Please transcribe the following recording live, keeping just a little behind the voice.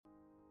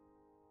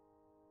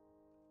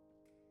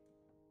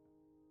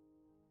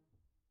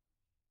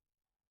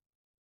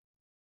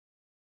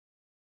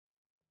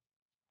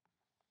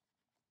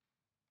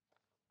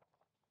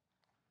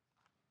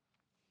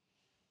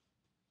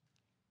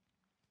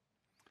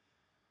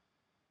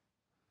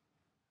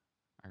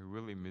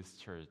really miss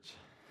church.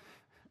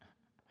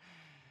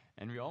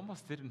 And we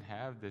almost didn't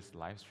have this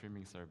live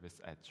streaming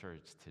service at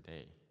church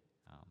today.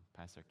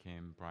 Pastor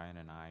Kim, Brian,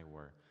 and I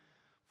were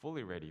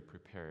fully ready,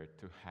 prepared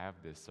to have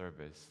this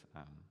service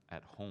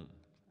at home,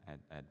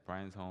 at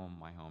Brian's home,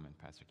 my home, and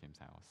Pastor Kim's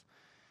house.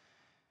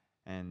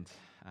 And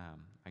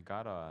I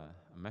got a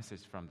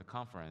message from the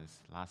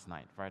conference last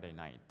night, Friday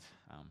night,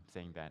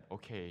 saying that,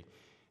 okay,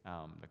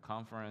 the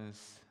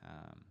conference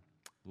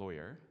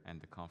lawyer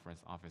and the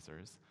conference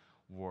officers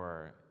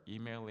were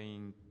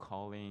emailing,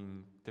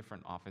 calling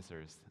different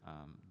officers,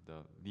 the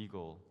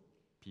legal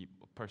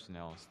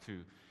personnel,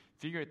 to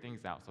figure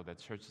things out so that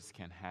churches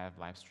can have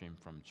live stream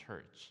from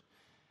church.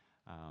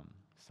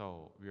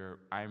 So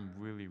I'm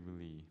really,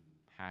 really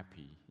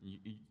happy.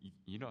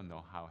 You don't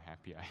know how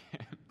happy I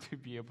am to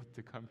be able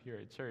to come here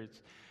at church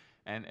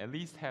and at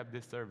least have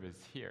this service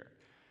here.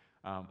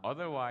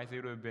 Otherwise, it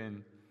would have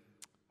been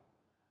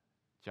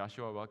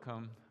Joshua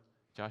welcome,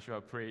 Joshua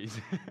praise,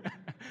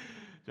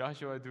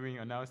 Joshua doing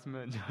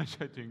announcement,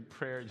 Joshua doing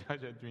prayer,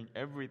 Joshua doing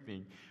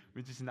everything,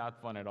 which is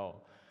not fun at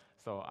all.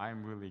 So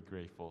I'm really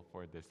grateful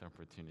for this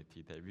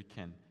opportunity that we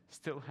can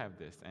still have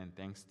this, and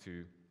thanks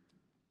to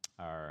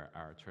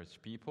our church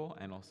people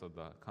and also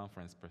the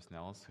conference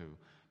personnel who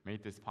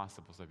made this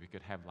possible so we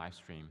could have live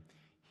stream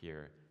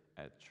here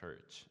at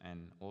church,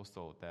 and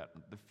also that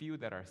the few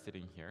that are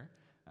sitting here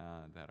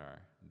that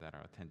are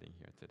attending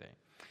here today.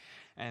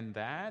 And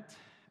that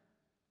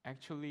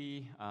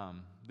actually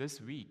this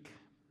week,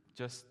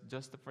 just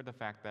for the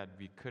fact that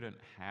we couldn't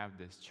have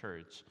this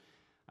church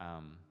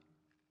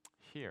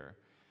here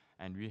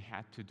and we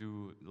had to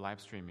do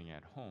live streaming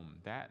at home,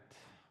 that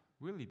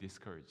really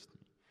discouraged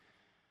me.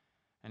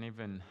 And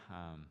even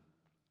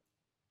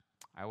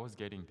I was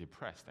getting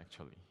depressed,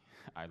 actually.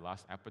 I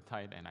lost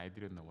appetite and I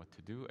didn't know what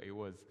to do. It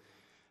was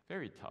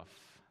very tough.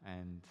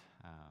 And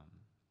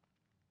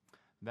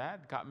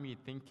that got me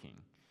thinking.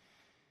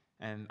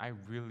 And I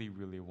really,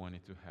 really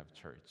wanted to have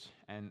church.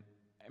 And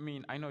I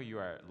mean, I know you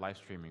are live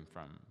streaming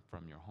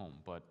from your home,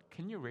 but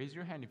can you raise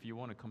your hand if you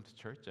want to come to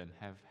church and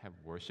have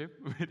worship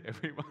with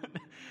everyone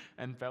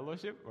and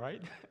fellowship,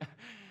 right?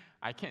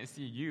 I can't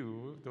see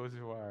you, those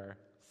who are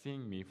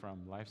seeing me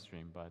from live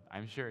stream, but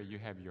I'm sure you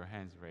have your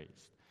hands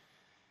raised.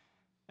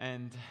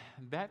 And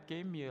that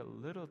gave me a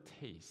little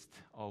taste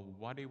of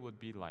what it would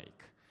be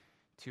like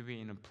to be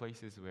in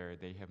places where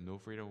they have no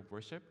freedom of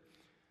worship,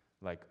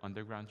 like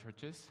underground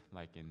churches,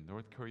 like in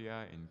North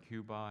Korea, in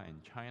Cuba,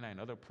 in China, and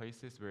other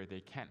places where they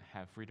can't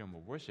have freedom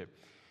of worship.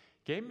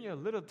 Gave me a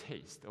little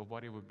taste of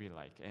what it would be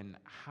like and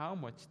how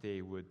much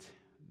they would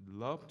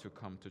love to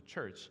come to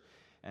church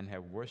and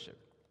have worship.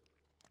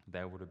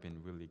 That would have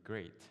been really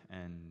great.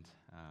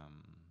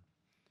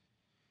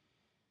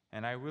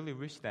 And I really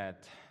wish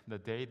that the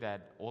day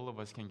that all of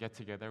us can get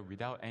together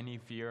without any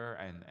fear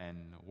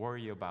and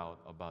worry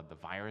about the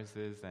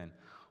viruses and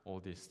all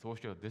this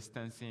social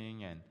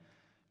distancing and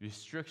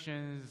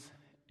restrictions,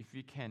 if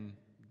we can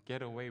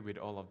get away with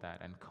all of that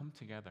and come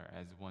together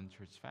as one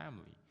church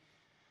family,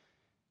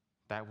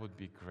 that would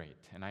be great.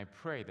 And I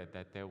pray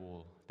that day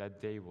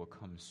will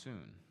come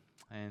soon.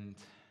 And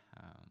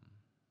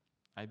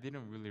I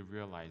didn't really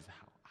realize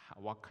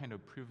what kind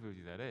of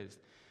privilege that is,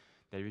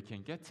 that we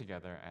can get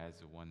together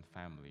as one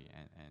family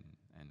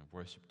and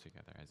worship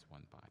together as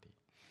one body.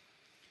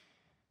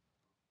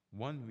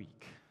 1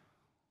 week.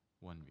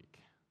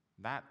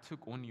 That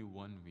took only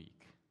 1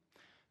 week.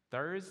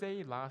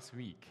 Thursday last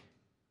week,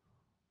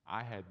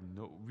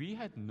 we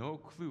had no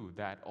clue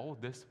that all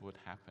this would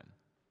happen.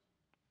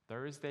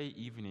 Thursday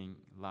evening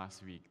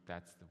last week,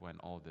 that's when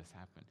all this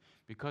happened.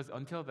 Because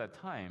until that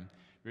time,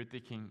 we were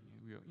thinking,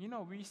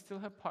 we still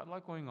have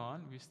potluck going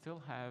on, we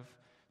still have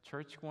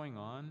church going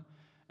on,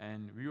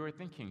 and we were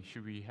thinking,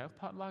 should we have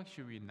potluck,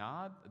 should we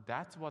not?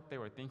 That's what we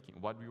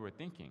were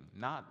thinking,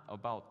 not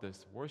about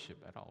this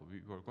worship at all. We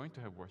were going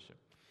to have worship.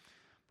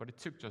 But it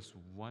took just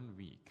 1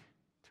 week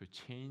to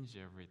change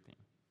everything,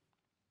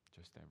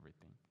 just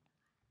everything.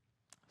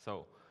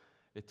 So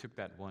it took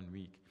that 1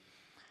 week.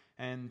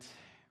 And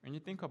when you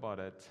think about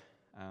it,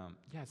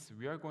 yes,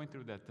 we are going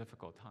through that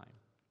difficult time.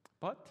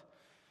 But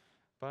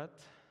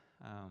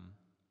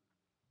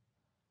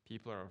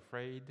people are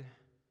afraid,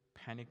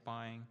 panic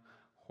buying,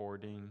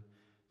 hoarding,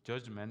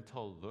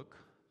 judgmental look,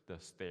 the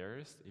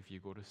stares. If you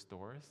go to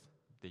stores,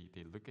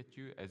 they look at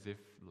you as if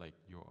like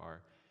you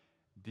are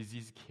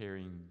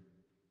disease-carrying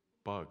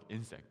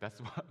insect. That's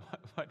what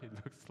it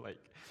looks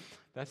like.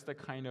 That's the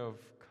kind of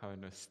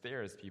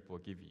stares people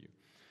give you.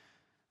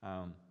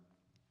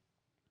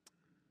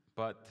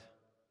 But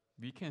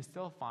we can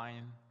still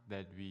find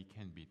that we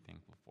can be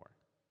thankful for.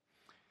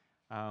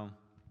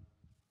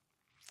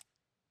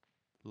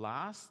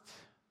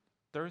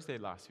 Thursday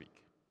last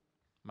week,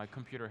 my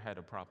computer had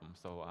a problem,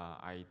 so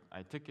I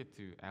took it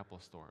to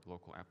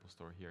local Apple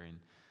store here in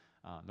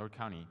North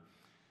County,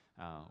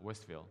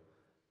 Westville.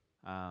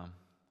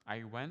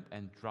 I went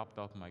and dropped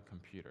off my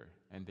computer,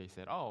 and they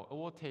said, it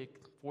will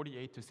take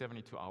 48 to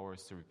 72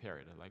 hours to repair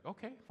it. I'm like,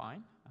 okay,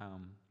 fine.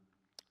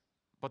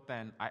 But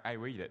then I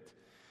waited.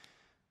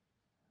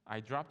 I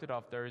dropped it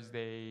off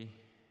Thursday.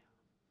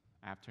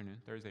 afternoon,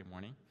 Thursday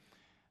morning.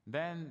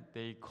 Then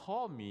they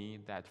called me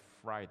that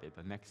Friday,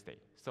 the next day.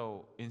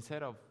 So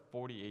instead of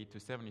 48 to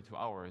 72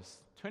 hours,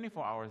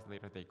 24 hours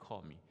later, they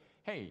called me.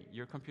 Hey,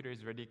 your computer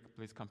is ready.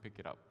 Please come pick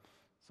it up.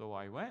 So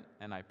I went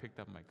and I picked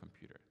up my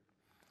computer.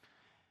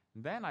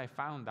 Then I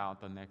found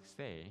out the next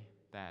day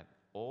that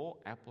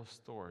all Apple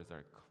stores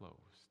are closed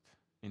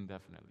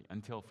indefinitely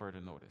until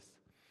further notice.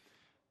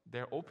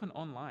 They're open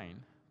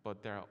online,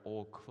 but they're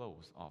all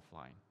closed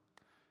offline.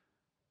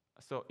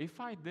 So if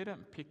I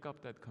didn't pick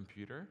up that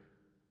computer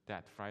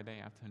that Friday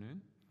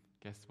afternoon,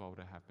 guess what would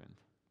have happened?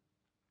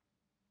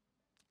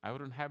 I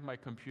wouldn't have my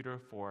computer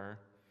for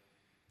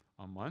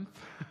a month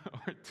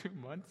or 2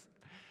 months.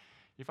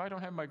 If I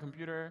don't have my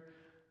computer,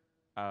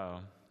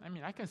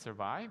 I can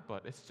survive,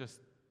 but it's just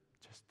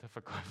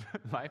difficult.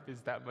 Life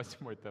is that much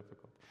more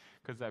difficult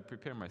because I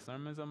prepare my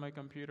sermons on my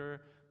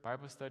computer,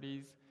 Bible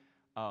studies,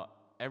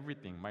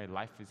 everything. My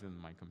life is in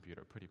my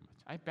computer pretty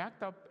much. I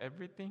backed up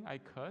everything I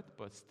could,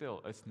 but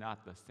still, it's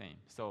not the same.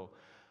 So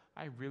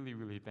I really,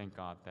 really thank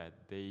God that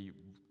they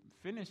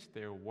finished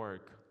their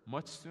work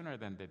much sooner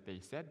than that they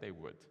said they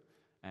would,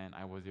 and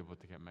I was able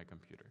to get my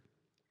computer.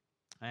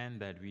 And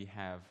that we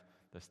have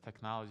this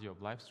technology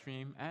of live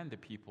stream and the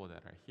people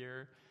that are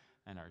here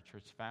and our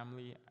church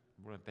family.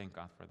 I want to thank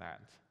God for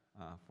that,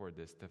 for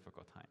this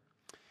difficult time.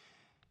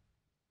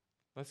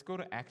 Let's go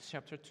to Acts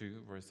chapter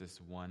 2, verses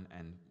 1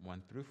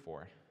 through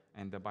 4.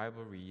 And the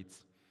Bible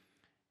reads,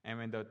 "And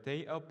when the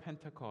day of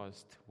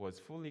Pentecost was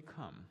fully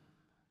come,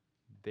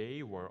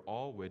 they were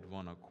all with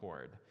one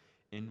accord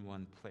in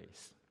one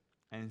place.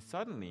 And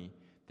suddenly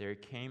there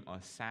came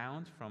a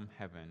sound from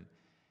heaven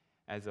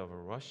as of a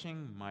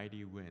rushing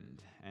mighty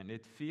wind, and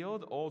it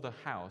filled all the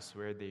house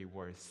where they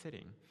were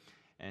sitting.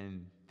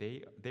 And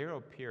there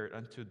appeared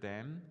unto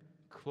them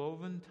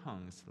cloven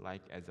tongues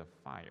like as of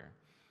fire,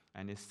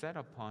 and it sat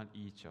upon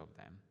each of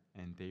them,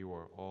 and they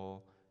were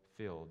all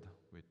filled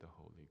with the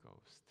Holy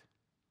Ghost."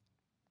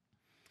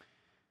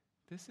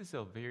 This is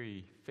a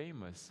very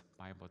famous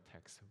Bible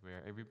text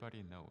where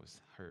everybody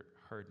knows,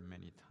 heard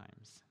many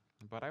times.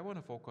 But I want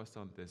to focus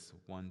on this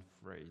one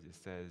phrase. It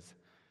says,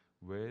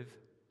 "with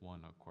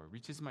one accord,"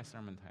 which is my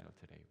sermon title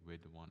today,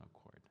 "with one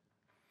accord."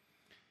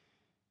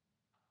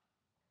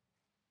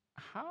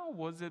 How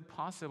was it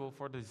possible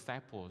for the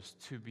disciples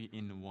to be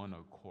in one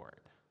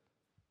accord?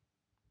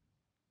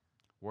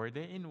 Were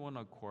they in one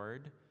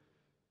accord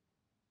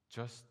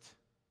just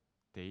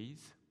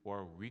days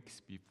or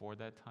weeks before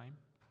that time?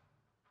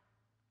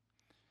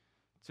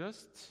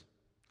 Just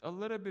a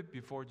little bit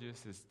before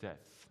Jesus'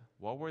 death,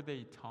 what were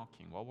they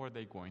talking? What were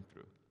they going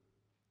through?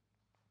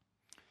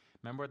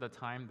 Remember the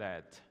time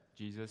that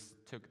Jesus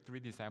took 3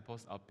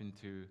 disciples up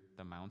into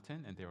the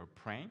mountain and they were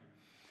praying?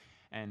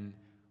 And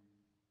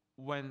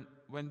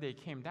when they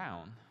came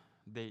down,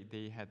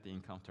 they had the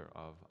encounter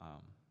of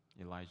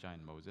Elijah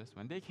and Moses.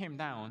 When they came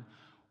down,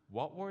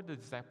 what were the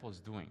disciples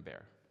doing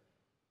there?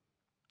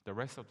 The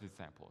rest of the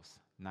disciples,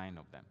 9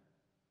 of them.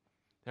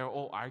 They were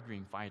all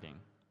arguing,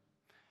 fighting.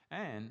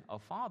 And a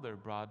father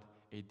brought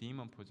a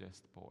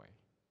demon-possessed boy.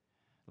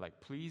 Like,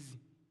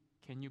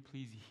 can you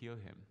please heal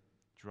him?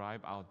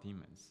 Drive out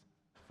demons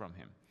from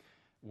him.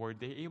 Were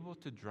they able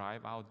to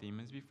drive out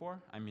demons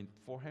before?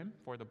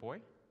 For the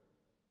boy?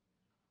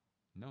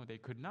 No, they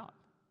could not.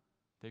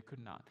 They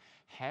could not.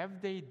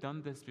 Have they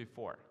done this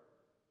before?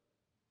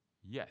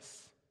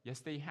 Yes.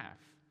 Yes, they have.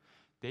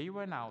 They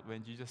went out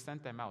when Jesus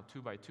sent them out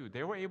 2 by 2.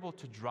 They were able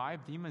to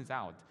drive demons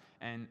out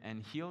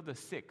and heal the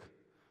sick.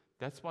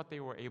 That's what they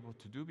were able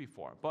to do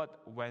before.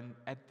 But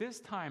at this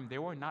time, they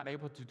were not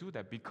able to do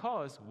that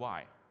because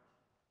why?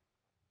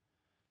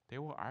 They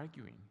were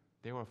arguing.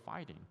 They were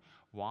fighting.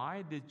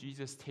 Why did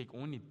Jesus take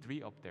only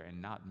 3 up there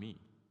and not me?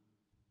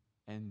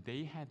 And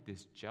they had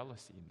this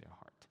jealousy in their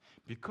heart.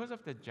 Because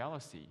of the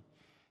jealousy,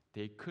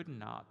 they could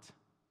not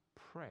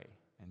pray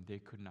and they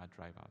could not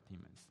drive out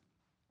demons.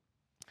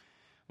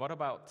 What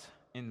about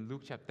in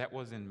Luke chapter, that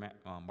was in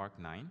Mark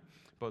 9,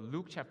 but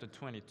Luke chapter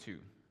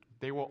 22,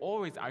 they were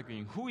always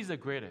arguing, who is the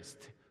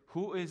greatest?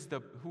 Who is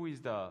the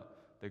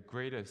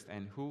greatest?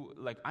 And who,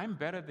 like, I'm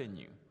better than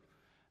you.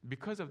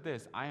 Because of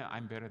this,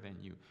 I'm better than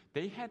you.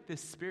 They had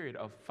this spirit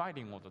of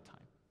fighting all the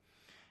time.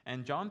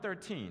 And John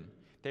 13,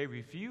 they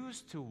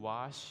refused to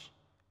wash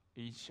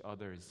each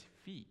other's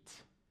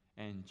feet.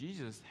 And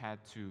Jesus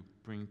had to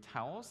bring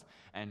towels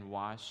and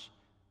wash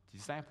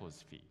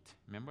disciples' feet.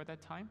 Remember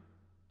that time?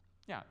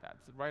 Yeah,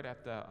 that's right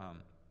at the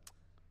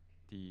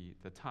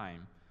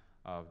time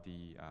of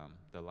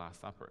the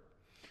Last Supper.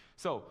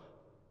 So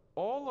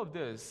all of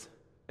this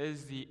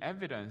is the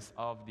evidence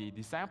of the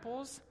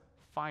disciples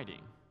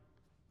fighting.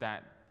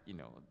 That,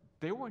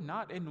 they were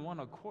not in one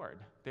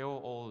accord. They were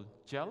all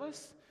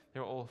jealous.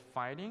 They were all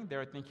fighting. They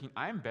were thinking,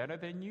 I'm better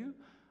than you.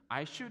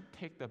 I should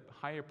take the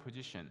higher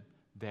position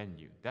than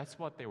you. That's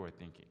what they were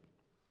thinking.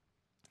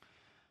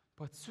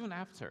 But soon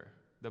after,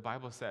 the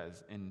Bible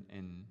says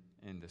in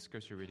the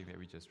scripture reading that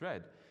we just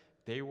read,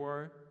 they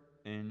were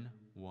in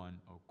one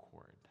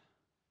accord,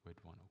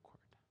 with one accord.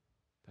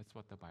 That's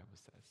what the Bible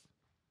says.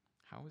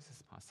 How is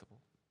this possible?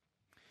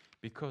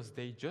 because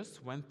they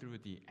just went through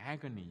the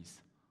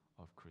agonies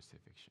of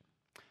crucifixion.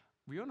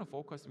 We want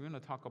to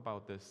talk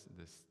about this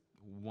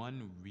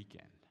one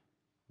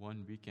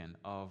weekend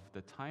of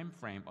the time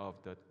frame of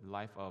the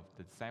life of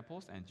the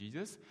disciples and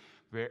Jesus,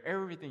 where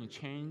everything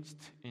changed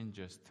in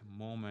just a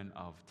moment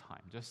of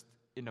time, just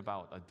in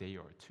about a day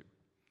or two,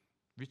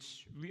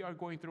 which we are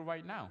going through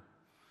right now.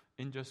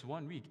 In just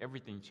 1 week,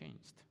 everything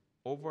changed.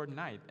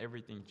 Overnight,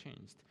 everything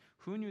changed.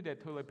 Who knew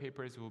that toilet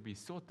papers will be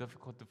so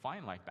difficult to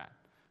find like that,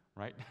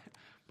 right?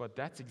 But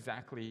that's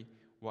exactly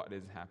what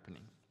is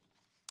happening.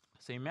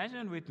 So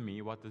imagine with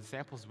me what the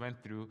disciples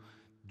went through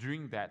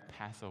during that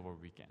Passover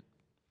weekend.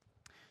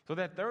 So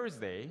that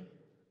Thursday,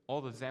 all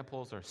the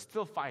disciples are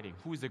still fighting.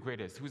 Who's the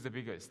greatest? Who's the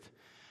biggest?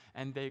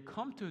 And they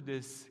come to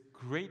this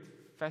great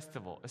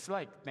festival. It's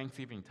like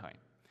Thanksgiving time.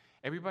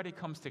 Everybody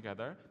comes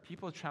together.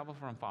 People travel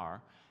from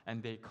far,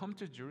 and they come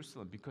to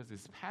Jerusalem because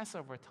it's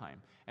Passover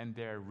time, and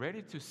they're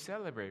ready to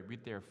celebrate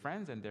with their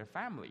friends and their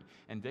family.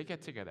 And they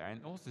get together,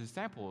 and also the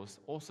disciples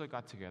also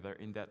got together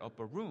in that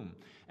upper room,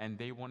 and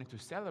they wanted to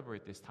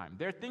celebrate this time.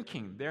 They're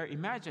thinking, they're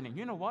imagining,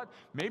 you know what?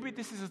 Maybe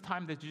this is a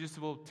time that Jesus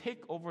will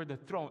take over the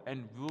throne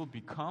and will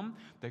become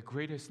the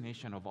greatest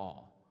nation of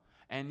all.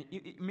 And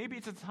maybe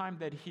it's a time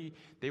that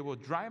they will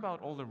drive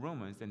out all the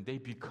Romans, and they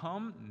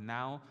become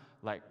now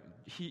like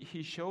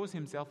he shows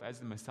himself as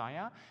the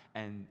Messiah,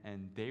 and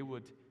they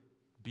would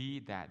be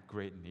that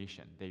great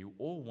nation they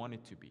all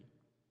wanted to be.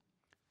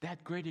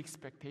 That great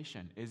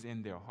expectation is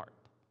in their heart.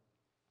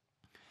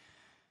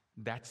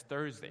 That's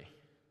Thursday.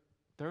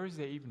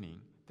 Thursday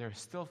evening, they're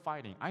still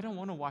fighting. I don't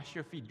want to wash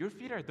your feet. Your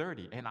feet are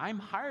dirty, and I'm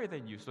higher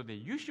than you, so that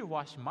you should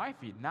wash my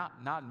feet,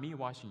 not me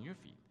washing your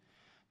feet.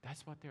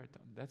 That's what they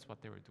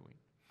were doing.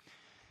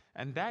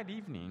 And that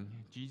evening,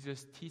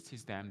 Jesus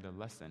teaches them the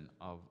lesson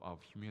of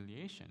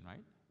humiliation,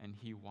 right? And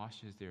he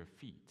washes their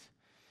feet.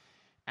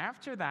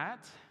 After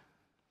that,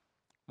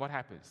 what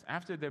happens?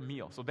 After the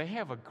meal, so they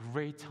have a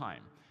great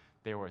time.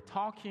 They were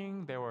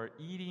talking, they were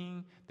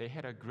eating, they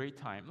had a great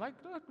time, like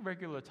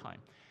regular time.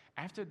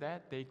 After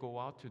that, they go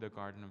out to the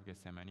Garden of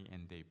Gethsemane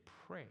and they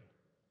pray.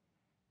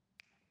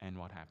 And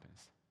what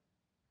happens?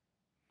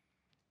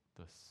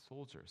 The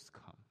soldiers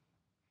come.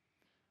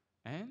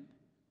 And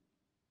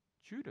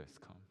Judas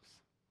comes,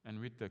 and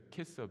with the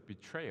kiss of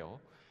betrayal,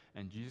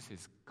 and Jesus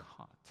is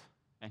caught,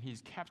 and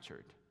he's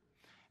captured.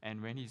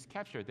 And when he's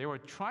captured, they were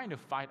trying to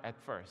fight at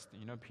first.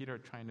 You know, Peter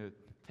trying to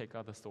take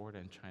out the sword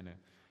and trying to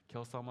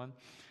kill someone.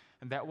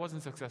 And that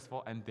wasn't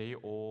successful, and they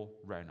all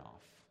ran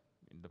off.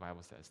 The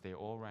Bible says they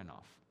all ran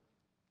off.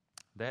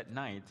 That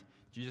night,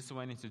 Jesus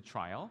went into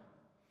trial,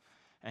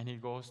 and he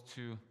goes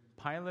to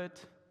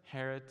Pilate,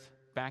 Herod,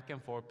 back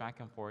and forth,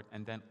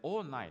 and then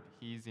all night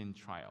he's in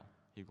trial.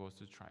 He goes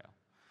to trial.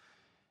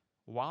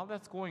 While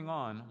that's going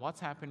on, what's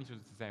happening to the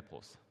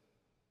disciples?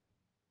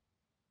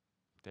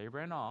 They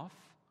ran off.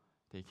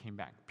 They came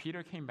back.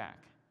 Peter came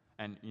back.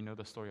 And you know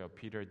the story of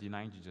Peter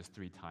denying Jesus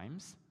 3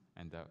 times.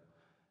 And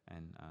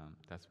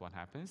that's what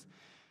happens.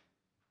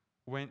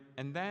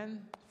 And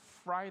then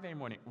Friday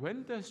morning,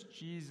 when does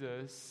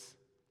Jesus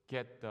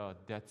get the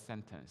death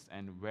sentence?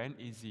 And when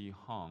is he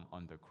hung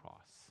on the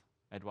cross?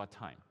 At what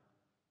time?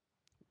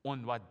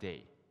 On what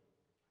day?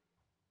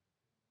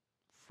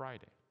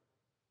 Friday.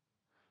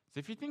 So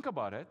if you think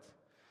about it,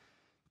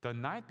 the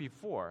night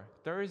before,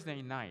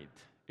 Thursday night,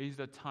 is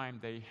the time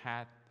they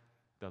had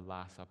the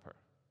Last Supper.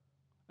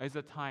 It's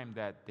the time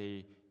that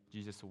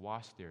Jesus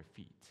washed their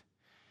feet.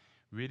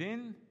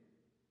 Within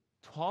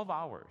 12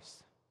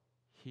 hours,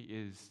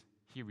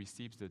 he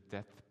receives the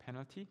death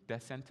penalty,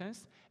 death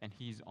sentence, and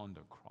he's on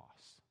the cross.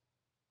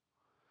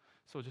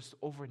 So just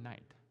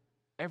overnight,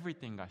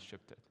 everything got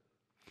shifted.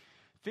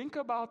 Think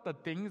about the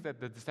things that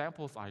the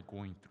disciples are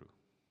going through.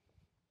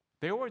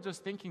 They were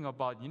just thinking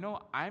about,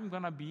 I'm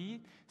going to be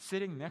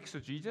sitting next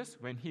to Jesus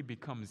when he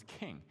becomes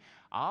king.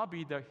 I'll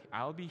be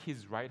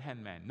his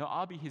right-hand man. No,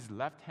 I'll be his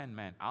left-hand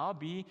man.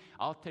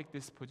 I'll take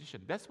this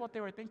position. That's what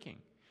they were thinking.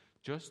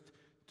 Just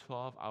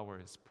 12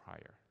 hours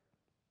prior.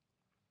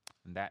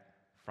 And that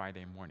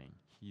Friday morning,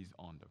 he's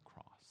on the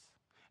cross.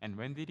 And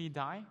when did he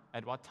die?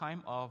 At what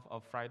time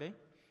of Friday?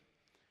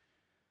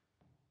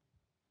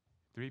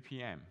 3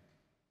 p.m.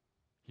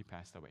 He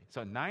passed away.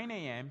 So 9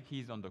 a.m.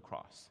 he's on the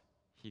cross.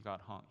 He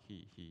got hung.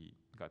 He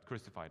got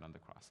crucified on the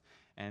cross.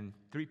 And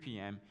 3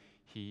 p.m.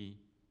 he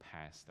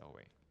passed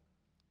away.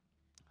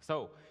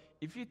 So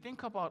if you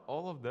think about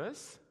all of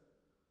this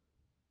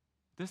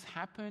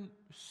happened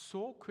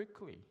so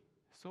quickly,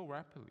 so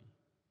rapidly.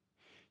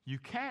 You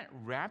can't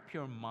wrap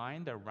your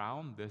mind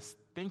around this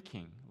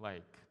thinking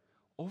like,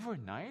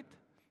 overnight,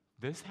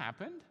 this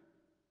happened?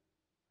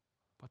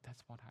 But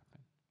that's what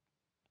happened.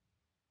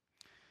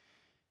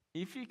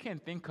 If you can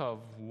think of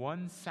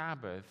one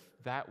Sabbath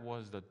that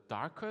was the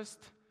darkest,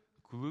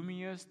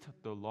 gloomiest,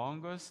 the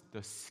longest,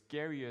 the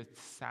scariest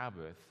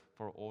Sabbath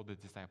for all the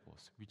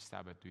disciples, which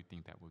Sabbath do you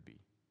think that would be?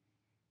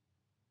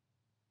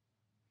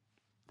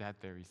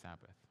 That very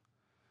Sabbath.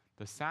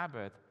 The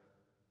Sabbath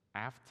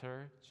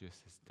after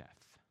Jesus'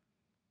 death.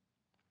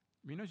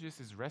 We know Jesus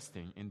is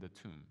resting in the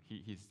tomb.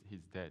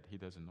 He's dead. He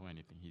doesn't know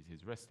anything.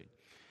 He's resting.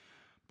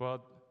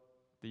 But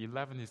the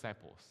 11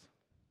 disciples,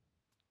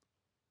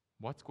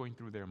 what's going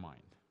through their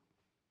mind?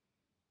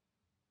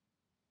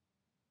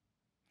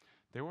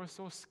 They were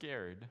so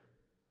scared,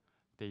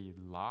 they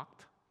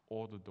locked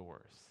all the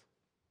doors.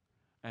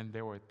 And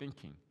they were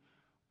thinking,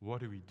 what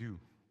do we do?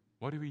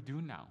 What do we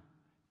do now?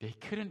 They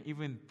couldn't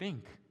even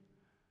think.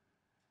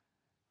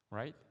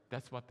 Right?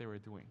 That's what they were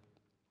doing.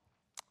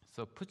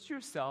 So put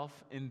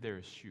yourself in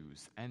their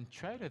shoes and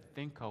try to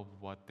think of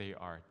what they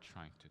are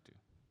trying to do.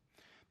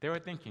 They were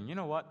thinking, you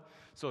know what?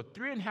 So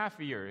 3.5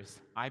 years,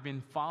 I've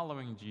been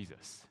following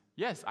Jesus.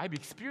 Yes, I've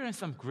experienced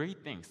some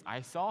great things.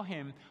 I saw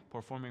him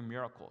performing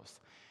miracles.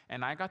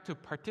 And I got to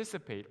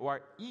participate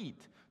or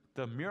eat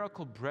the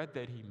miracle bread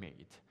that he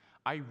made.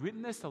 I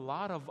witnessed a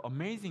lot of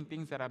amazing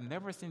things that I've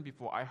never seen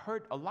before. I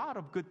heard a lot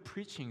of good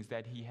preachings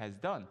that he has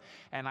done.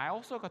 And I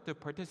also got to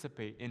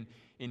participate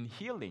in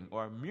healing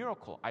or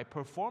miracle. I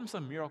performed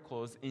some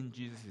miracles in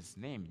Jesus'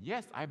 name.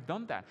 Yes, I've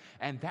done that.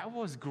 And that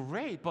was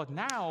great. But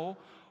now,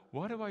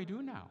 what do I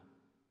do now?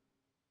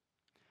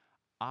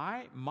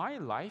 My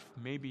life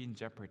may be in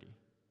jeopardy.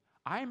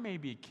 I may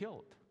be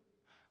killed.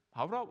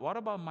 What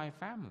about my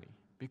family?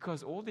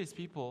 Because all these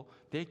people,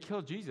 they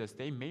killed Jesus.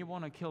 They may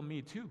want to kill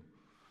me too.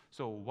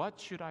 So what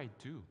should I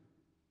do?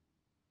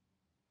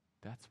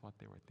 That's what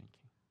they were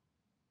thinking.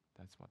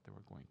 That's what they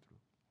were going through.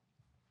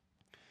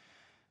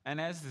 And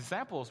as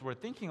disciples were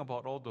thinking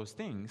about all those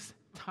things,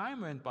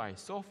 time went by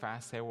so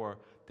fast. They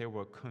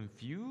were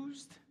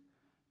confused,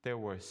 they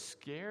were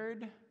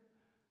scared,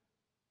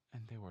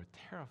 and they were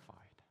terrified.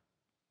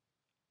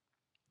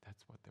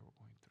 That's what they were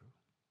going through.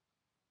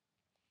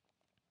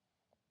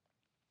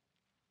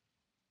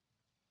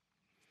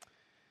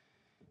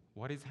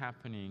 What is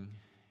happening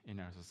in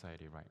our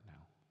society right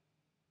now?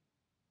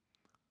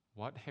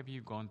 What have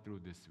you gone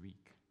through this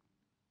week?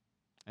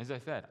 As I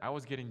said, I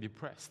was getting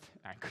depressed.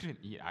 I couldn't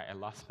eat. I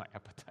lost my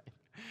appetite.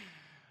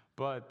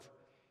 But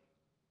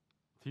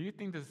do you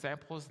think the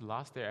disciples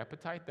lost their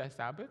appetite that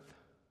Sabbath?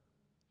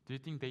 Do you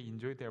think they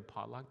enjoyed their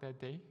potluck that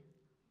day?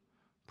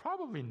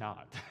 Probably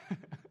not.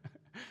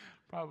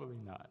 Probably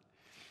not.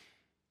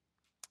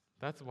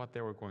 That's what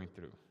they were going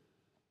through.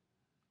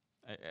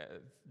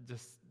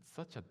 Just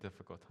such a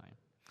difficult time.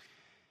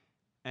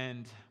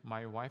 And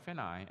my wife and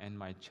I and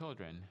my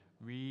children,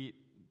 we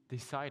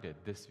decided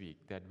this week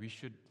that we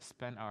should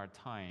spend our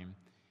time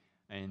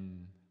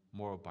in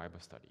more Bible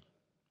study,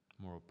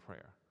 more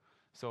prayer.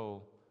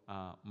 So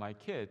my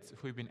kids,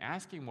 who've been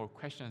asking more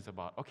questions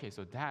about, okay,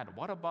 so Dad,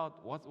 what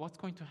about what's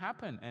going to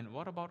happen? And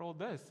what about all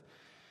this?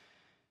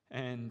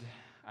 And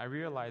I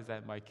realized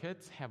that my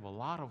kids have a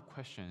lot of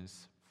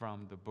questions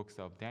from the books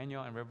of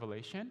Daniel and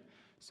Revelation.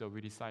 So we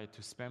decided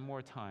to spend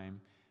more time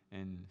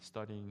in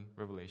studying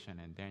Revelation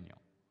and Daniel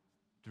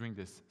during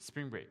this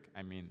spring break.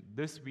 I mean,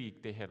 this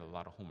week they had a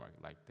lot of homework.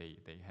 Like they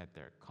had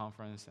their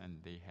conference and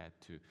they had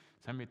to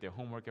submit their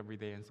homework every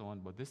day and so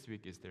on. But this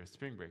week is their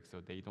spring break,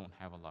 so they don't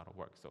have a lot of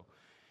work. So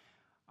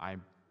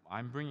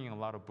I'm bringing a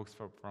lot of books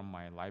from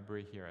my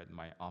library here at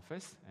my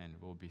office, and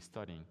we'll be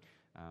studying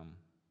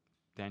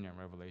Daniel and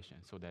Revelation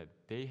so that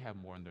they have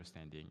more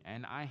understanding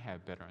and I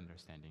have better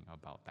understanding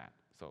about that.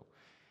 So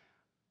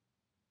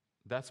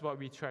that's what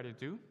we try to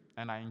do,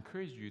 and I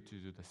encourage you to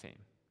do the same.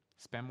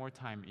 Spend more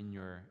time in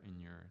your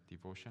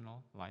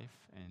devotional life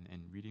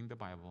and reading the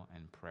Bible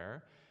and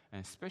prayer,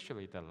 and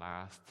especially the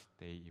last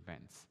day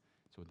events,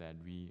 so that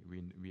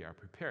we are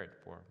prepared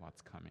for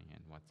what's coming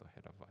and what's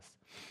ahead of us.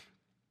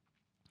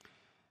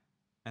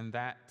 And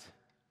that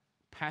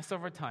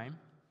Passover time,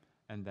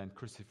 and then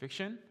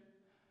crucifixion,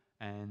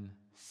 and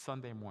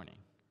Sunday morning,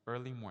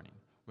 early morning,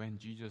 when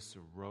Jesus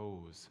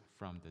rose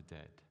from the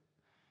dead.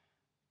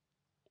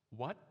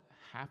 What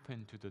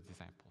happened to the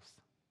disciples?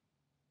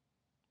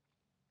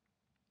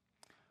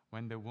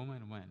 When the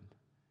woman went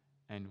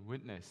and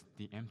witnessed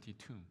the empty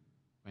tomb,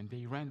 when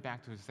they ran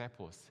back to the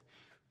disciples,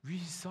 we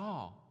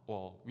saw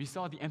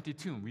the empty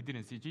tomb. We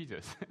didn't see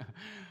Jesus.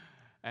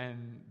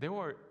 And they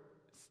were,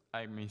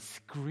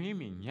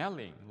 screaming,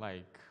 yelling,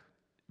 like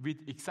with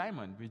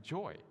excitement, with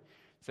joy.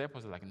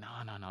 Disciples are like, no,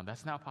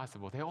 that's not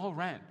possible. They all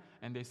ran,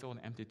 and they saw an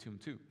empty tomb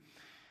too.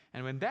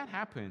 And when that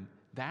happened,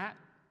 that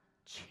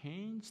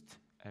changed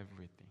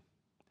everything.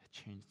 It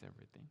changed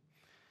everything.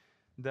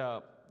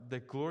 The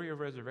glory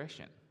of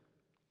resurrection.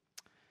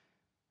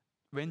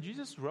 When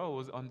Jesus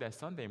rose on that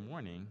Sunday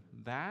morning,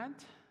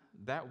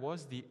 that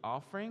was the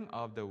offering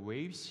of the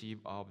wave sheaf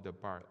of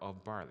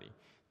barley,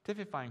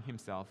 typifying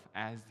himself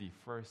as the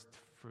first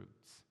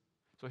fruits.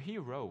 So he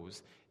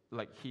rose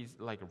he's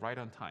right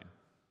on time,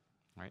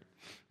 right?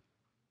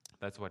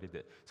 That's what he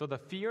did. So the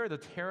fear, the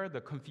terror,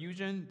 the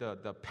confusion,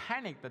 the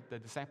panic that the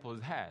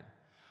disciples had,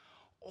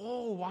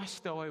 all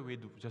washed away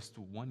with just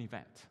one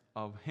event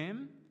of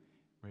him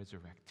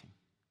resurrecting.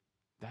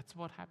 That's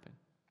what happened.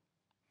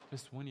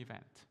 Just one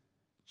event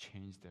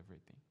changed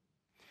everything.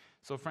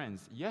 So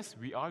friends, yes,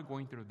 we are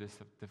going through this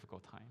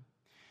difficult time,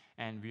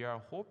 and we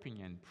are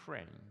hoping and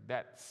praying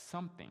that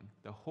something,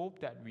 the hope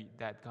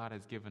that God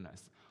has given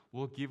us,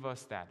 will give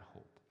us that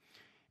hope.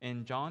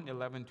 In John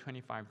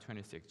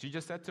 11:25-26,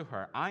 Jesus said to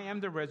her, "I am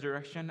the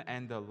resurrection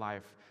and the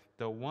life.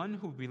 The one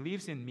who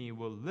believes in me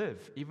will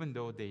live even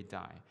though they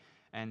die.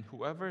 And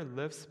whoever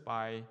lives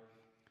by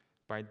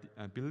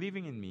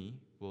believing in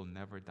me will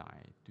never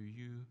die." Do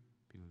you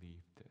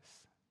believe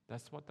this?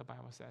 That's what the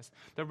Bible says.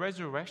 The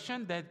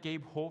resurrection that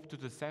gave hope to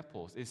the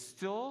disciples is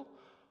still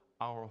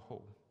our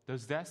hope.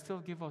 Does that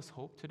still give us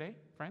hope today,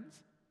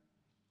 friends?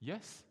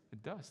 Yes,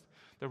 it does.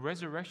 The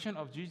resurrection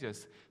of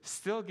Jesus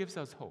still gives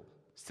us hope,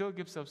 still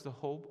gives us the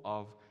hope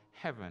of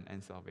heaven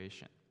and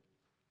salvation.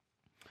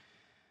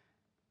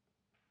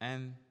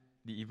 And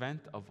the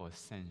event of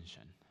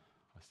ascension.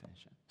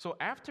 So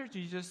after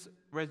Jesus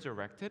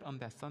resurrected on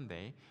that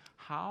Sunday,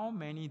 how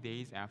many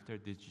days after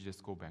did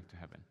Jesus go back to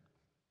heaven?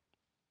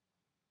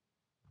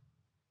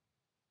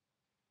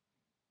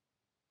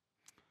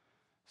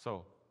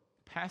 So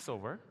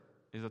Passover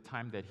is a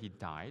time that he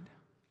died,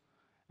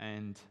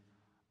 and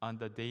on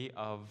the day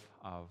of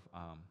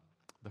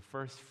the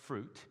first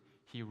fruit,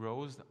 he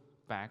rose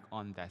back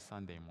on that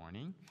Sunday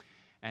morning,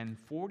 and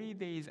 40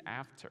 days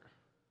after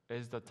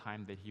is the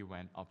time that he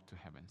went up to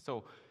heaven.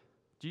 So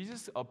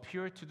Jesus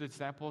appeared to the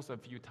disciples a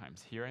few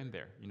times, here and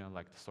there,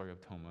 like the story of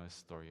Thomas,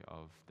 story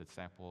of the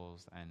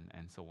disciples,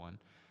 and so on,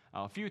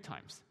 a few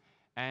times.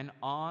 And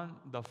on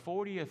the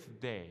 40th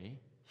day,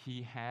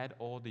 he had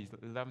all these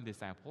 11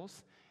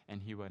 disciples, and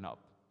he went up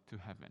to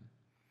heaven.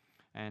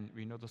 And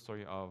we know the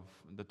story of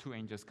the two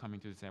angels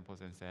coming to the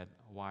disciples and said,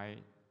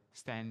 "Why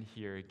stand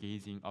here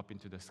gazing up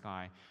into the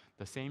sky?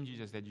 The same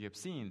Jesus that you have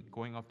seen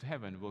going up to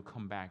heaven will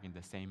come back in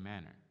the same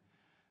manner."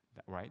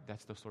 Right?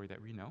 That's the story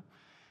that we know.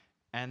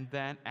 And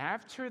then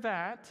after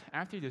that,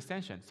 after the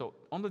ascension, so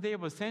on the day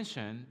of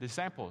ascension, the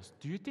disciples,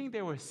 do you think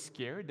they were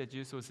scared that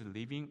Jesus was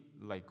leaving,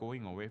 like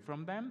going away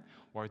from them?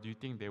 Or do you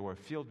think they were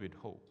filled with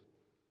hope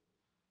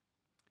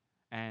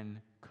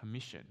and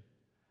commission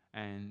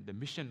and the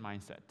mission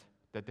mindset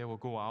that they will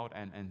go out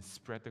and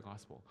spread the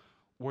gospel?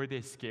 Were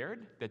they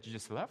scared that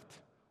Jesus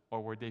left?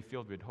 Or were they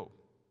filled with hope?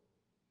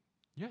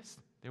 Yes,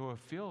 they were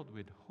filled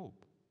with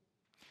hope.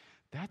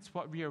 That's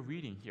what we are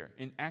reading here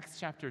in Acts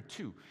chapter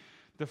 2.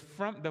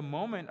 From the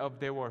moment of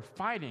they were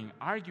fighting,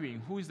 arguing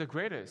who is the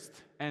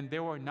greatest, and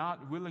they were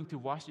not willing to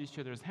wash each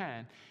other's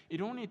hand,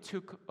 it only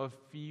took a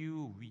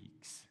few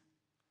weeks,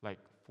 like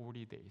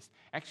 40 days.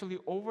 Actually,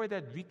 over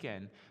that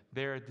weekend,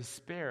 their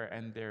despair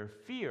and their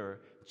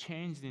fear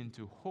changed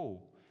into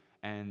hope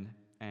and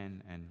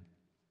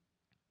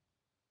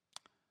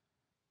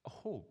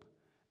hope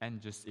and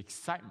just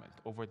excitement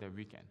over the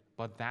weekend.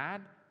 But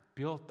that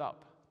built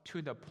up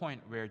to the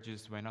point where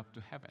Jesus went up to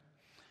heaven.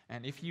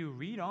 And if you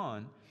read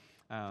on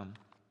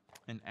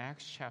in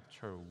Acts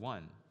chapter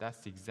 1,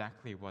 that's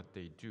exactly what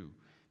they do.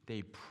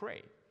 They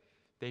pray.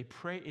 They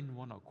pray in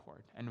one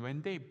accord. And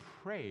when they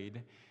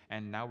prayed,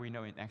 and now we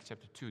know in Acts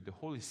chapter 2, the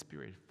Holy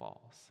Spirit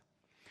falls.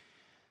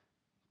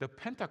 The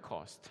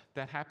Pentecost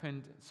that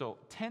happened, so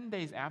 10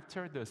 days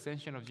after the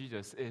ascension of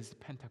Jesus is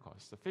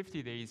Pentecost. So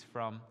 50 days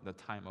from the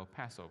time of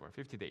Passover,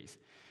 50 days.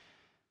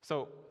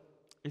 So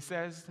it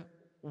says,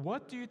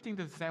 what do you think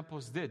the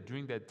disciples did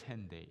during that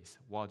 10 days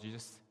while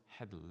Jesus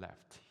had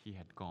left? He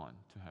had gone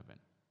to heaven.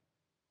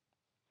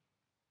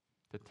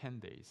 The 10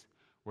 days.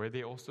 Were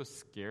they also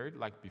scared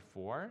like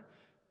before?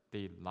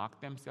 They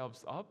locked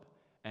themselves up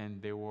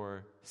and they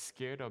were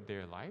scared of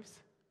their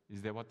lives?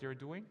 Is that what they're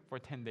doing for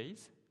 10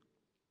 days?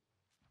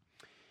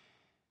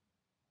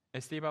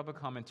 SD Bible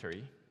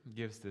Commentary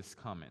gives this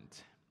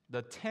comment.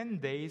 The 10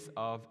 days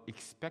of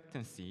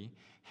expectancy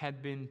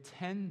had been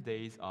 10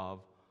 days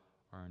of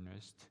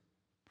earnest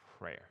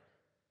prayer.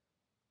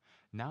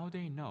 Now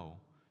they know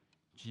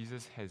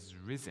Jesus has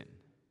risen.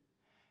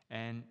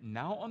 And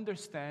now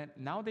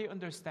they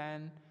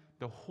understand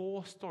the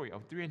whole story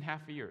of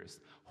 3.5 years,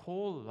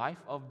 whole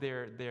life of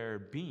their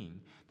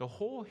being, the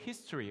whole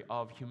history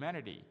of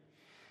humanity.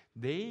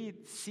 They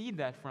see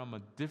that from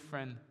a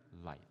different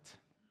light.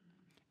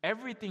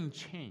 Everything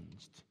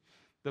changed.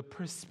 The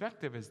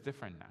perspective is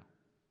different now.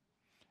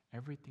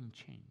 Everything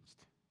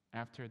changed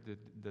after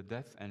the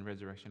death and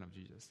resurrection of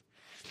Jesus.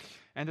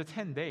 And the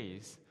 10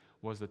 days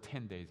was the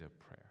 10 days of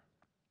prayer.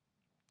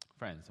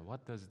 Friends,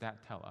 what does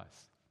that tell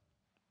us?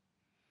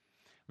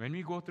 When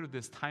we go through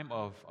this time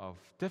of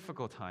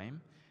difficult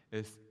time,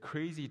 this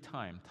crazy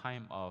time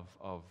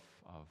of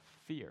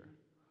fear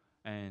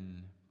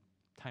and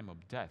time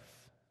of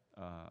death,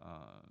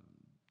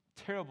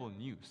 terrible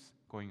news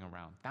going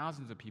around,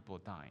 thousands of people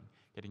dying,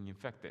 getting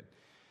infected,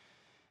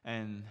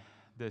 and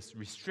this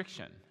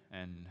restriction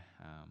and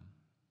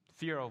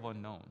fear of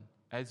unknown.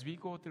 As we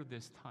go through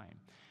this time,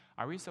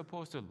 are we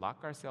supposed to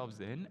lock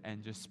ourselves in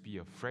and just be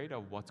afraid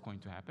of what's going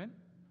to happen?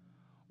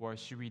 Or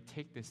should we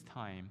take this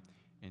time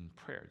in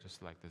prayer,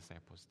 just like the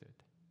disciples did?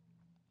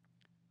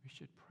 We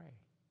should pray.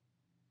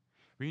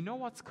 We know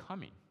what's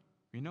coming.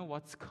 We know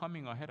what's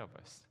coming ahead of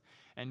us.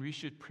 And we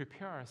should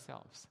prepare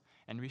ourselves.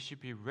 And we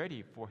should be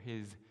ready for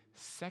His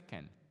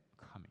second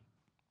coming.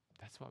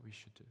 That's what we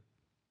should do.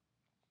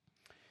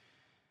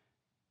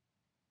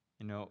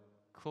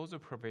 Close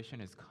of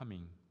probation is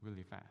coming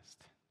really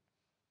fast.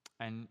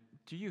 And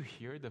do you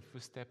hear the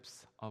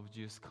footsteps of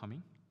Jesus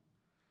coming?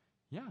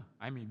 Yeah,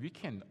 I mean, we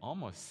can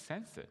almost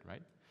sense it,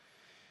 right?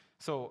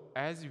 So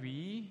as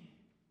we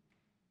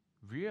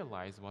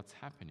realize what's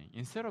happening,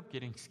 instead of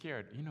getting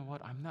scared, you know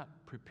what, I'm not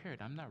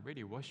prepared, I'm not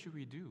ready, what should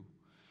we do?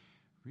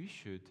 We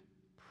should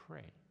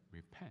pray,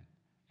 repent,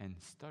 and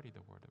study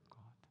the Word of God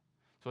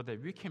so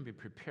that we can be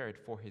prepared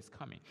for His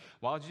coming.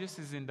 While Jesus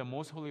is in the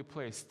most holy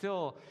place,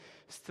 still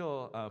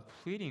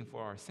pleading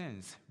for our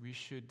sins, we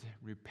should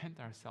repent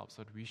ourselves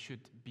so that we should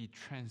be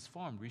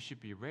transformed. We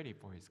should be ready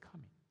for His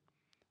coming.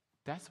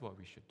 That's what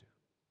we should do.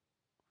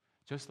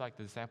 Just like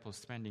the disciples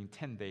spending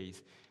 10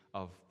 days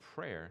of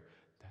prayer,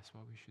 that's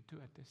what we should do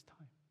at this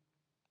time.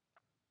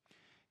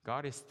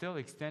 God is still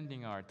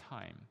extending our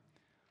time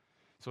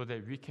so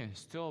that we can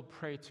still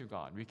pray to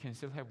God. We can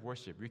still have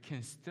worship. We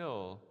can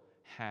still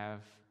have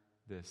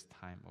this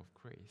time of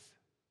grace.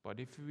 But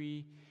if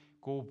we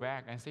go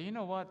back and say, you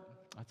know what,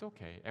 that's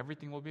okay,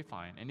 everything will be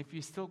fine. And if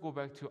we still go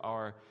back to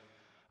our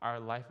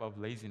life of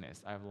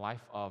laziness, our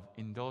life of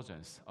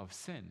indulgence, of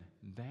sin,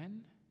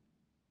 then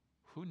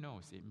who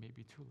knows, it may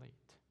be too late.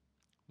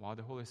 While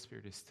the Holy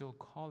Spirit is still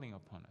calling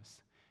upon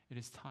us, it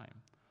is time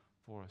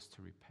for us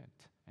to repent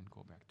and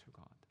go back to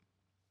God.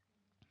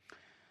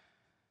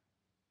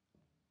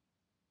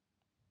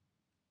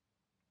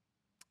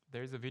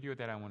 There's a video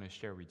that I want to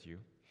share with you.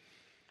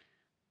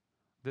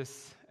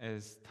 This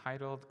is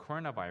titled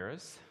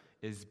Coronavirus,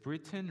 Is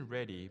Britain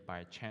Ready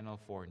by Channel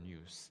 4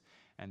 News.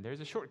 And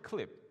there's a short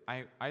clip.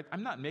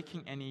 I'm not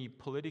making any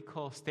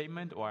political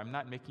statement or I'm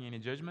not making any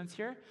judgments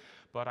here,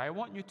 but I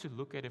want you to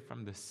look at it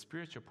from the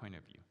spiritual point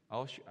of view.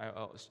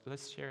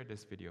 Let's share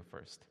this video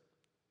first.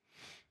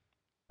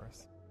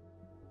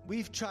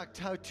 We've tracked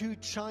how 2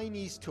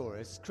 Chinese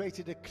tourists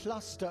created a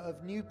cluster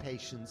of new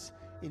patients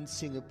in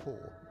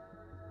Singapore.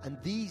 And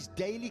these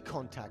daily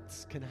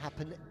contacts can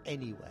happen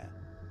anywhere.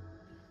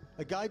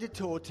 A guided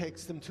tour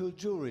takes them to a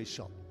jewelry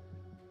shop.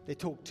 They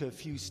talk to a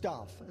few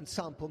staff and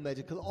sample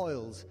medical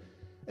oils.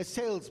 A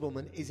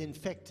saleswoman is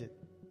infected,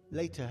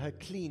 later her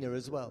cleaner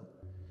as well.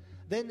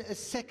 Then a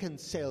second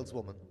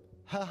saleswoman,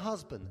 her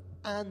husband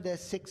and their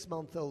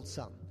 6-month-old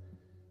son.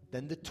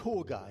 Then the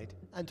tour guide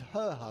and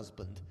her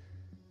husband.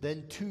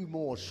 Then 2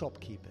 more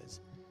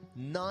shopkeepers.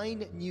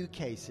 9 new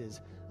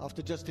cases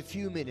after just a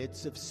few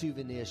minutes of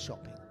souvenir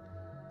shopping.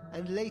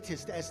 And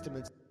latest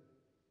estimates.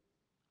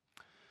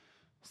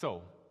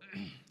 So,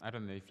 I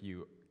don't know if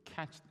you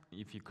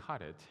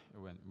caught it, it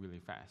went really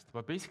fast.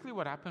 But basically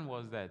what happened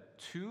was that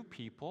 2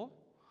 people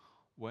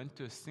went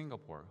to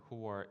Singapore who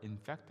were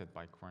infected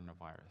by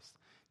coronavirus.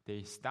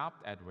 They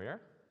stopped at where?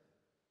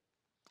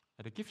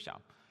 At a gift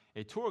shop.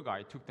 A tour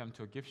guide took them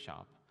to a gift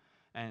shop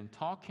and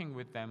talking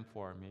with them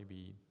for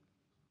maybe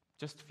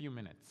just a few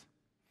minutes.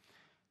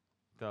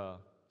 The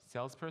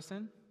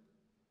salesperson,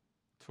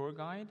 tour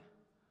guide,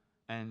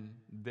 and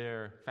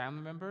their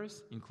family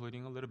members,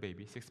 including a little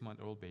baby,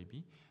 6-month-old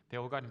baby, they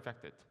all got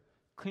infected.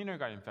 Cleaner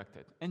got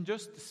infected. And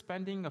just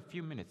spending a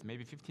few minutes,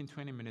 maybe 15,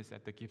 20 minutes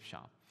at the gift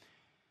shop,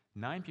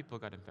 9 people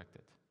got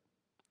infected.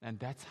 And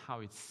that's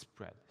how it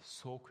spread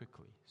so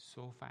quickly,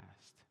 so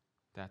fast.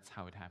 That's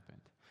how it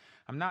happened.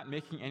 I'm not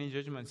making any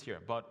judgments here,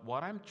 but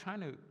what I'm trying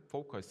to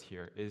focus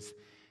here is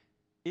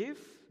if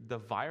the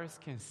virus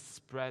can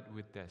spread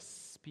with that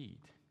speed,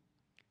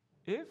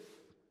 if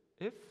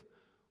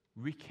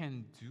we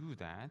can do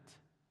that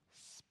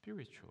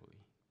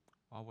spiritually,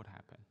 what would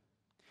happen?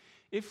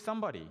 If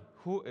somebody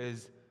who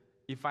is,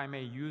 if I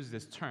may use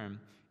this term,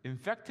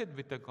 infected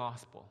with the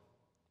gospel,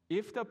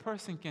 if the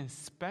person can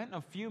spend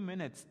a few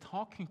minutes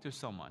talking to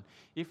someone,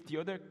 if the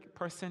other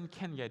person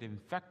can get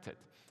infected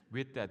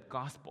with that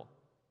gospel,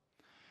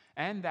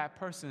 and that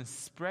person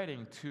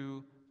spreading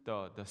to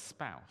the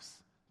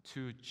spouse,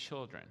 to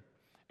children,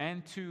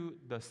 and to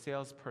the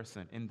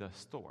salesperson in the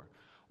store,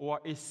 or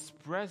it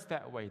spreads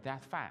that way,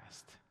 that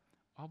fast,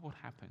 what would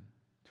happen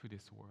to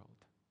this world?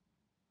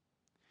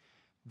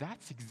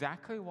 That's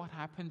exactly what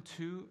happened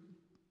to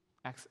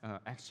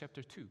Acts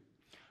chapter 2.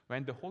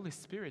 When the Holy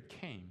Spirit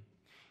came,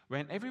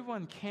 when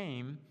everyone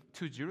came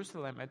to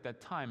Jerusalem at that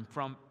time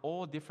from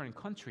all different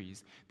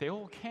countries, they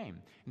all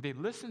came. They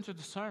listened to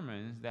the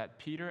sermons that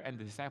Peter and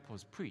the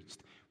disciples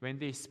preached when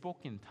they spoke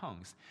in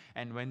tongues.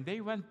 And when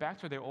they went back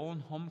to their own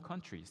home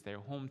countries, their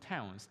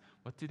hometowns,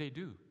 what did they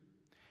do?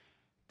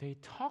 They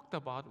talked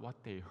about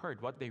what they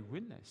heard, what they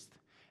witnessed.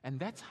 And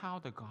that's how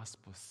the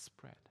gospel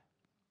spread.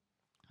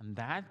 And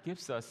that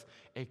gives us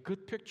a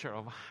good picture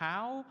of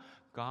how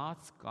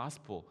God's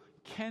gospel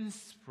can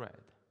spread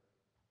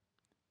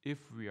if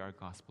we are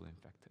gospel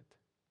infected.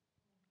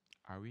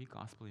 Are we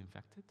gospel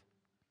infected?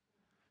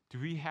 Do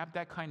we have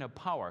that kind of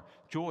power,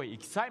 joy,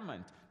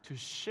 excitement to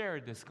share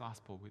this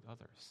gospel with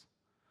others?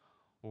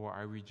 Or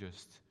are we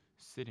just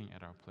sitting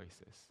at our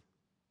places,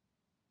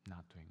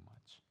 not doing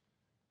much?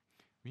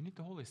 We need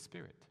the Holy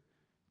Spirit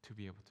to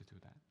be able to do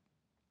that.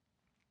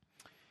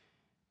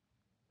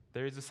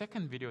 There is a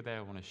second video that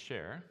I want to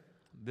share.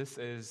 This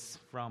is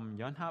from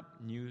Yonhap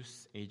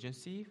News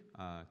Agency,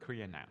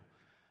 Korea Now.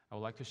 I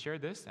would like to share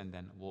this, and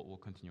then we'll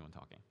continue on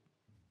talking.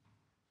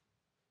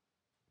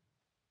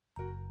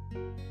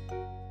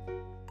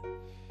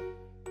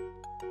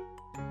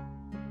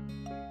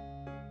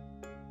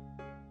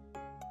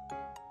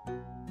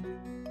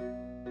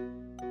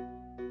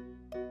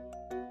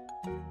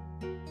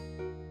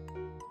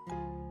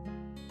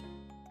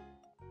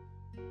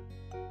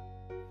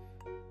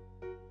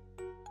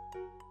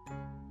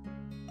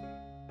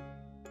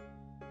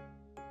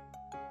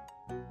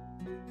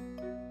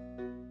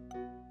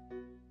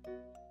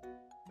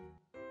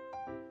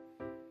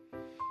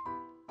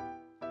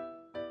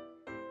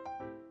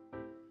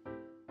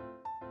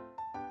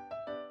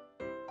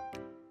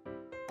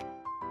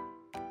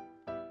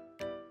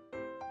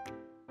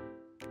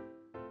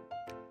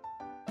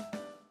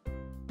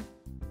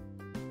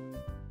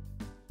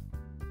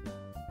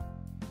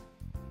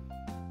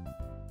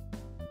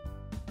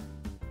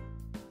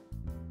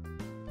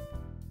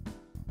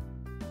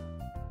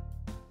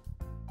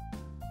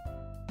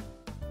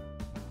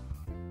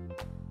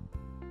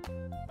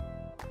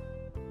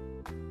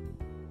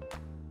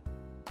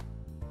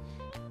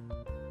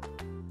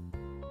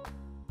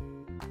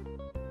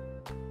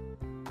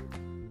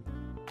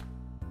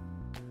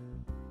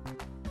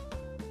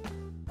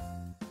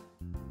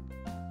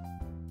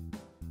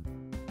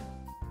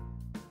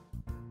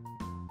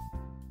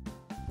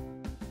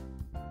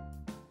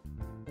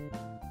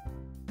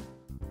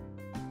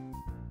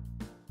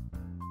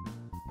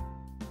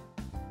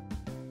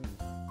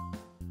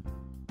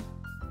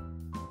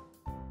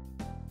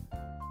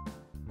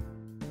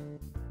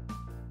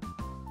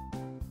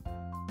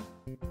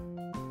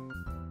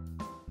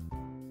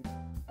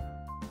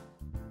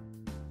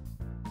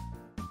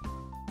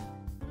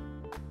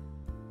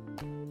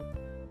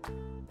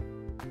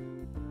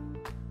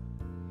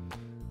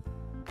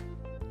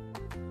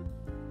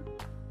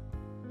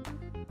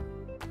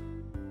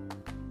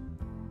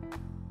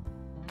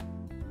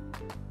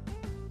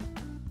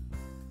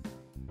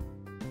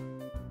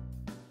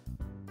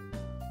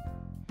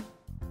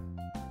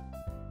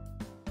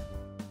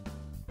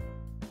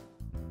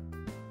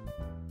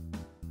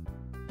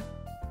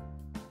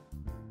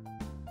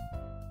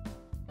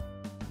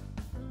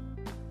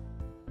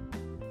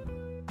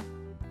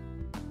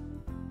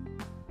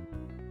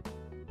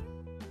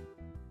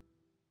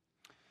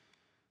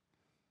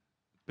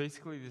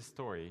 Basically, this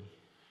story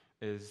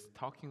is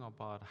talking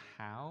about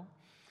how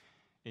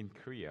in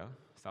Korea,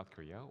 South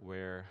Korea,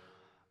 where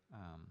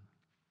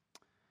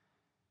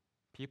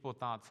people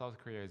thought South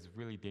Korea is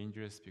really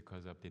dangerous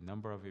because of the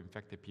number of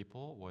infected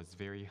people was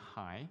very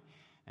high,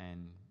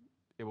 and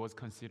it was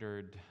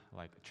considered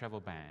like a travel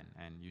ban,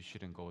 and you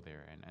shouldn't go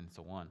there, and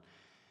so on.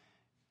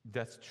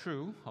 That's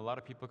true. A lot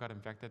of people got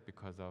infected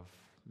because of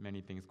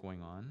many things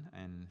going on,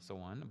 and so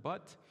on.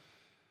 But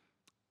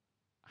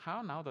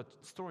how now the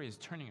story is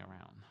turning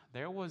around.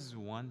 There was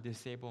one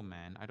disabled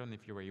man. I don't know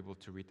if you were able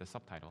to read the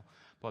subtitle,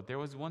 but there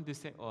was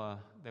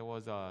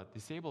a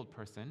disabled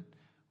person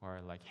or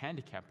like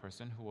handicapped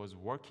person who was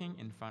working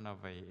in front of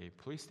a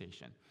police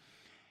station,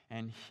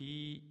 and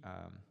he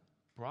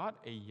brought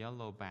a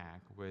yellow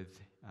bag with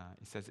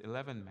it says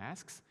 11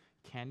 masks,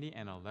 candy,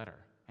 and a letter,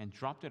 and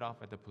dropped it off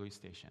at the police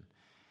station,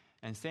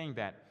 and saying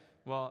that,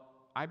 well,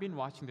 I've been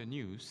watching the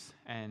news,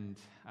 and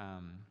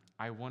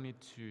I wanted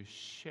to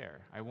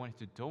share. I wanted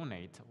to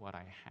donate what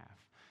I have.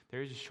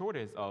 There is a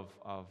shortage of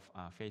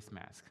face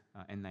masks,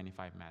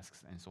 N95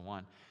 masks, and so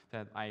on.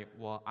 That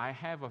I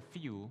have a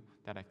few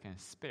that I can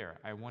spare.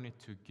 I wanted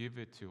to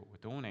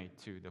donate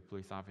to the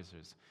police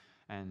officers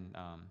and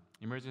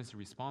emergency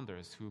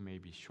responders who may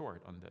be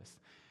short on this.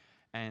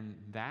 And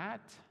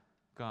that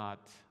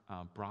got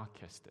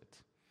broadcasted.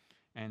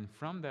 And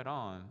from that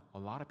on, a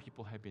lot of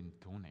people have been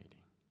donating.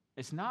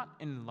 It's not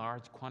in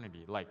large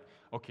quantity, like,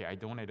 okay, I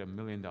donate $1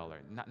 million.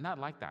 Not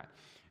like that.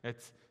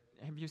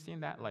 Have you seen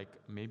that? Like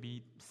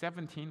maybe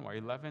 17 or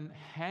 11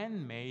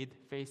 handmade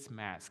face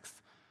masks,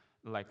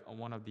 like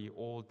one of the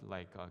old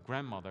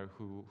grandmother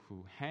who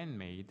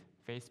handmade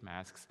face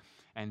masks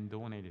and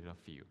donated a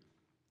few.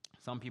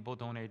 Some people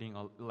donating,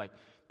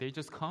 they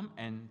just come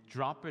and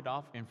drop it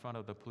off in front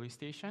of the police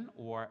station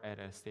or at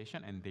a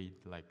station, and they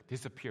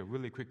disappear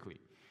really quickly.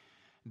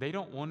 They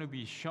don't want to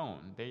be shown.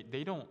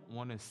 They don't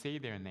want to say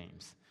their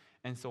names,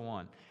 and so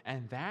on.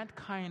 And that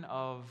kind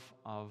of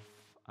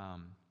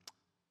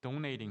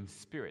donating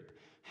spirit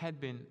has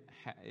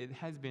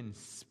been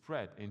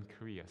spread in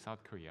Korea,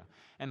 South Korea,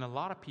 and a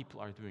lot of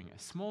people are doing a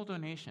small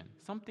donation,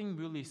 something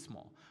really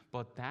small,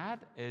 but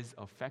that is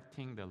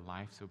affecting the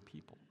lives of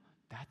people.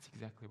 That's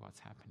exactly what's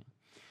happening.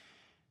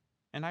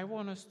 And I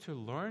want us to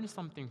learn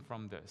something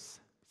from this,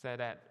 so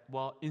that,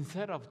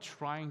 instead of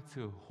trying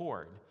to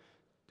hoard,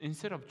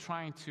 instead of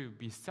trying to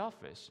be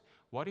selfish,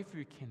 what if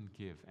we can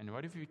give, and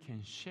what if we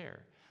can share?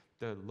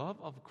 The love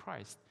of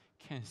Christ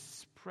can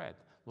spread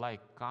like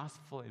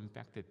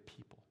gospel-infected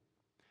people.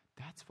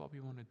 That's what we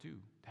want to do.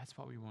 That's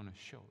what we want to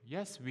show.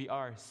 Yes, we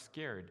are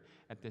scared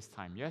at this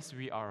time. Yes,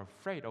 we are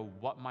afraid of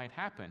what might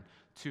happen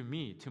to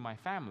me, to my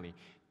family,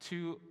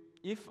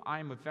 if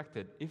I'm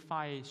affected, if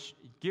I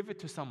give it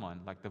to someone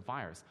like the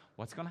virus,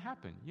 what's going to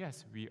happen?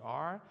 Yes, we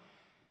are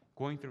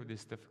going through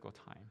this difficult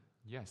time.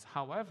 Yes,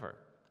 however,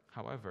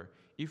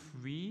 if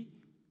we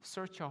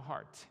search our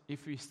heart,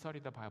 if we study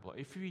the Bible,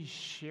 if we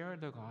share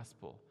the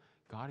gospel,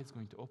 God is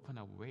going to open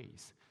up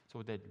ways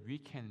so that we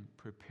can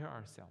prepare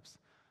ourselves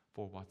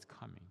for what's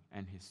coming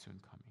and His soon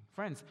coming.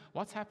 Friends,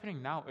 what's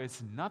happening now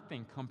is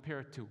nothing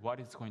compared to what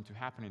is going to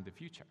happen in the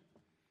future.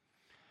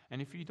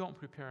 And if we don't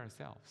prepare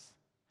ourselves,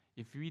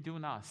 if we do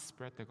not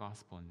spread the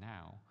gospel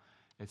now,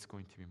 it's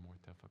going to be more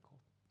difficult.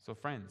 So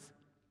friends,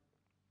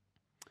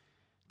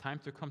 time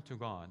to come to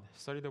God,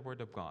 study the Word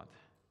of God,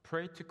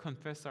 pray to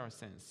confess our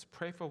sins,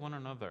 pray for one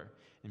another,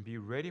 and be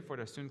ready for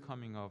the soon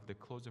coming of the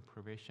close of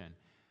probation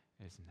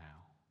is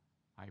now.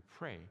 I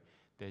pray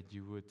that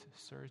you would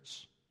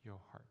search your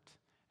heart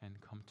and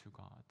come to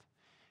God.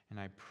 And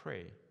I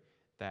pray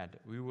that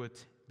we would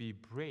be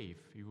brave,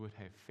 we would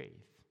have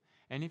faith.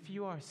 And if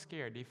you are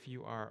scared, if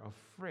you are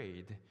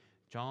afraid,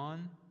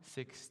 John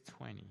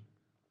 6:20,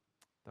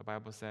 the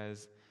Bible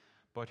says,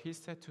 "But He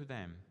said to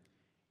them,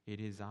 'It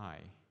is I,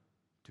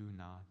 do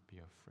not be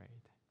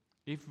afraid.'"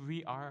 If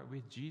we are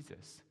with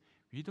Jesus,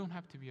 we don't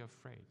have to be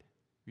afraid.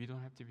 We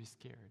don't have to be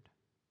scared.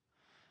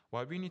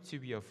 What we need to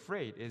be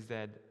afraid is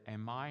that,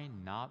 am I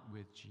not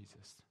with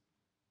Jesus?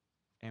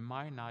 Am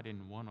I not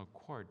in one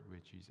accord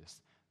with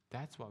Jesus?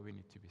 That's what we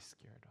need to be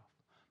scared of.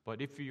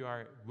 But if we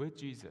are with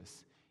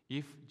Jesus,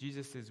 if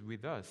Jesus is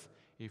with us,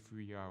 if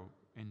we are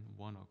in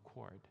one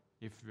accord,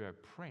 if we are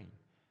praying,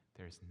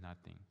 there's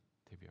nothing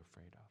to be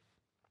afraid of.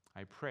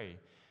 I pray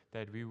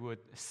that we would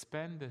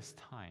spend this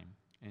time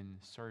in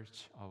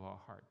search of our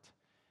heart,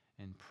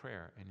 in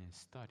prayer and in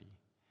study,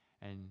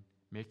 and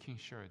making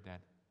sure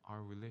that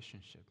our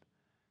relationship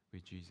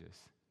with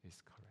Jesus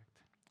is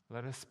correct.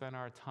 Let us spend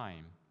our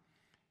time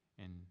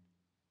in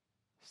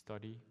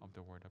study of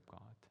the Word of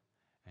God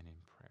and in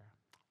prayer.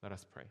 Let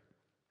us pray.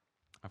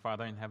 Our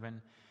Father in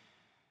heaven,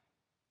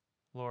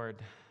 Lord,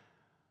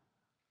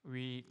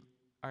 we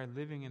are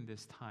living in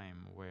this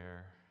time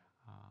where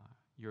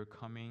your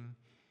coming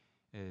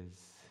is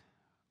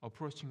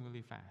approaching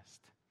really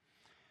fast.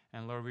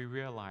 And Lord, we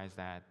realize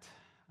that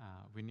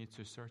we need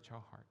to search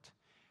our heart.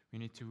 We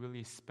need to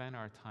really spend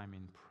our time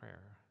in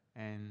prayer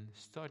and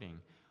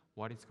studying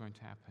what is going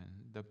to happen,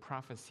 the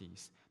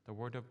prophecies, the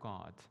Word of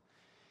God,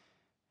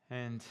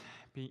 and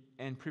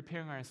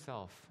preparing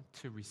ourselves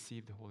to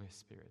receive the Holy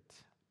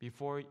Spirit.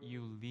 Before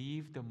you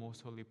leave the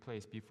most holy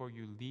place, before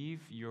you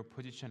leave your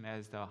position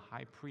as the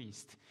high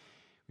priest,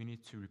 we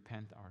need to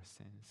repent our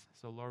sins.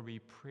 So Lord, we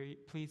pray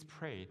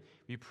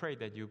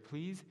that you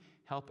please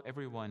help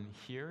everyone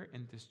here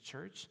in this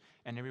church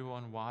and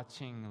everyone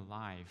watching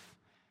live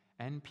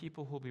and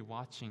people who will be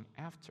watching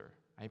after.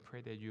 I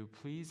pray that you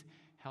please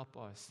help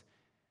us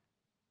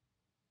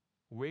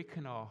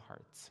waken our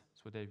hearts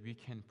so that we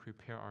can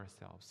prepare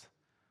ourselves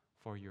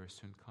for your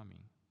soon coming,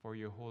 for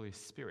your Holy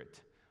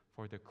Spirit,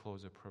 for the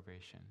close of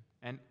probation,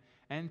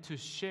 and to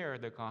share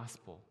the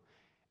gospel.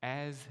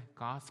 As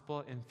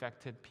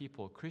gospel-infected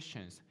people,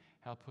 Christians,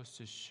 help us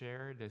to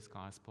share this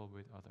gospel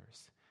with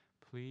others.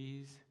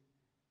 Please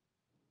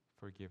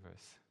forgive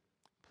us.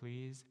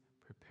 Please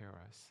prepare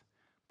us.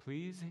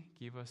 Please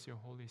give us your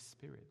Holy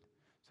Spirit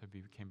so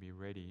we can be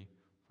ready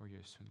for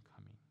your soon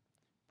coming.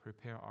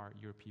 Prepare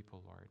your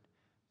people, Lord.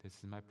 This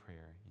is my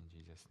prayer in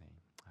Jesus' name.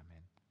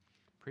 Amen.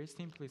 Praise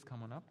team, please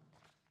come on up.